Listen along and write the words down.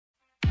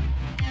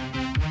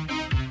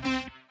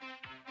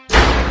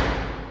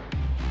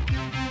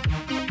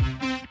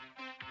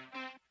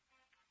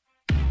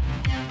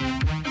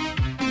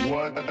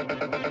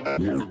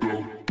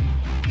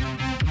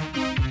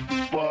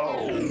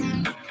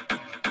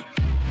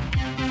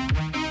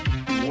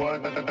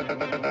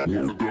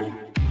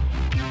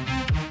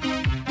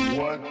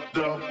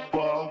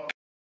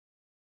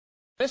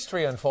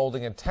Mystery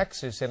unfolding in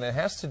Texas, and it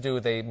has to do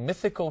with a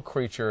mythical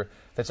creature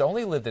that's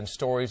only lived in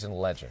stories and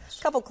legends.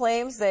 A couple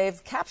claims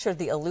they've captured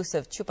the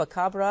elusive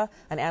chupacabra,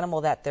 an animal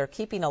that they're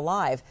keeping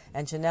alive,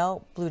 and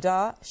Janelle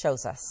Bluda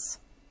shows us.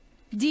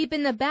 Deep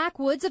in the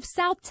backwoods of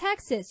South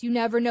Texas, you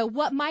never know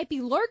what might be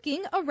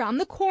lurking around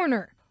the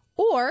corner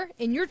or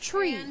in your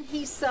tree. And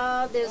he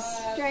saw this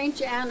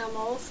strange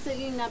animal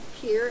sitting up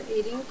here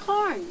eating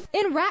corn.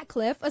 In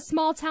Ratcliffe, a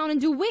small town in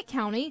DeWitt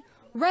County,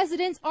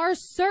 residents are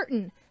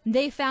certain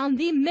they found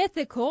the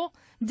mythical,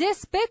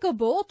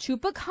 despicable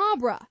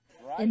chupacabra.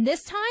 And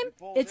this time,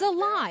 it's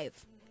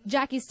alive.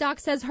 Jackie Stock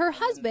says her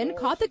husband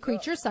caught the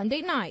creature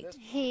Sunday night.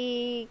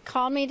 He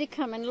called me to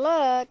come and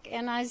look,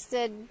 and I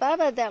said,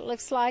 Bubba, that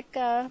looks like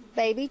a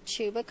baby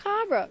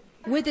chupacabra.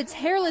 With its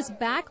hairless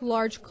back,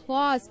 large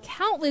claws,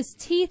 countless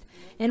teeth,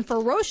 and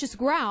ferocious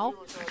growl,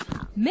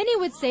 many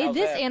would say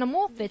this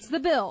animal fits the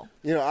bill.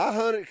 You know, I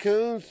hunted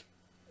coons,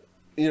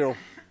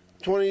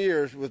 20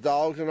 years with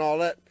dogs and all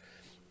that,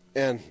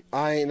 and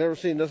I ain't never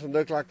seen nothing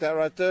look like that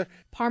right there.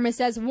 Parma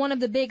says one of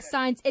the big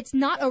signs it's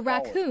not a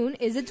raccoon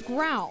is its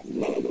growl.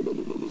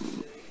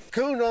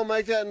 Coon don't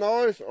make that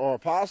noise, or a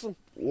possum.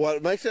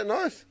 What makes that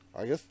noise?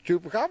 I guess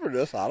chupacabra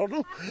does. I don't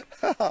know.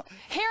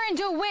 Here in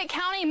DeWitt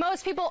County,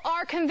 most people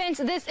are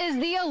convinced this is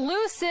the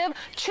elusive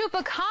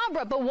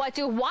chupacabra. But what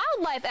do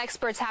wildlife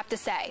experts have to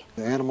say?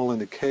 The animal in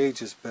the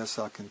cage, as best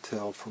I can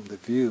tell from the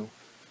view,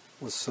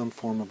 was some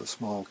form of a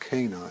small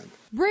canine.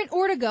 Brent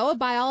Ortego, a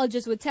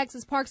biologist with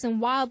Texas Parks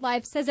and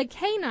Wildlife, says a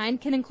canine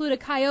can include a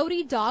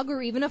coyote, dog,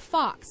 or even a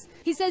fox.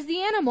 He says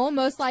the animal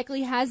most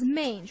likely has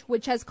mange,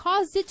 which has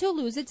caused it to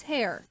lose its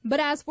hair. But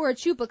as for a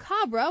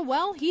chupacabra,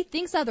 well, he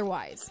thinks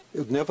otherwise.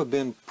 It's never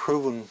been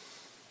proven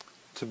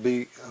to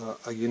be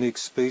a unique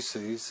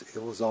species.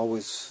 It was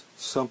always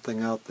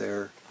something out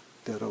there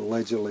that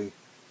allegedly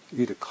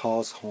either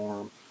caused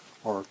harm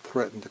or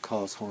threatened to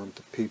cause harm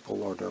to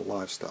people or their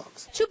livestock.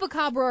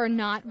 Chupacabra or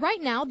not,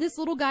 right now this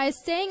little guy is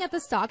staying at the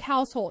Stock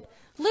household,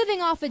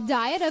 living off a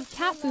diet of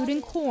cat food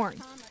and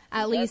corn,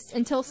 at least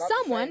until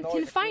someone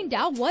can find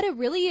out what it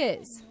really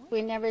is.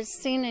 We never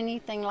seen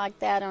anything like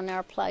that on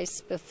our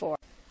place before.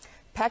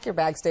 Pack your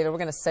bags, Dana. We're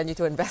going to send you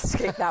to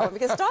investigate that one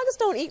because dogs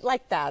don't eat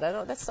like that. I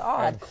don't. That's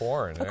odd. And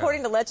corn.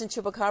 According to legend,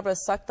 chupacabras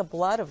suck the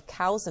blood of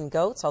cows and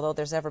goats. Although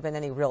there's never been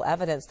any real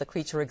evidence the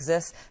creature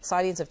exists,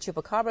 sightings of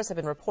chupacabras have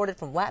been reported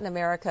from Latin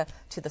America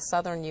to the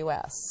southern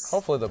U.S.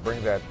 Hopefully they'll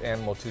bring that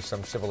animal to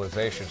some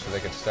civilization so they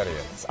can study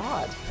it. It's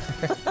odd.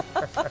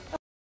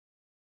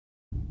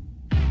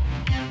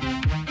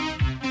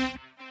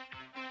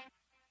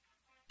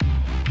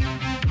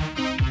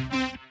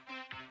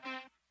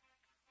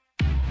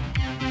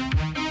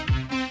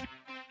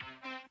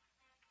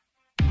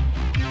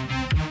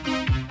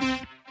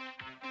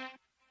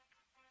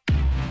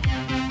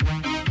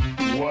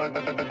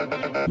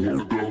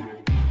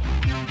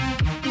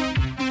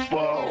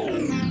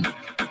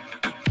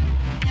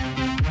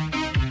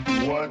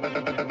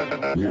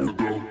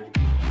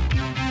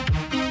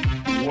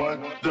 What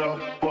the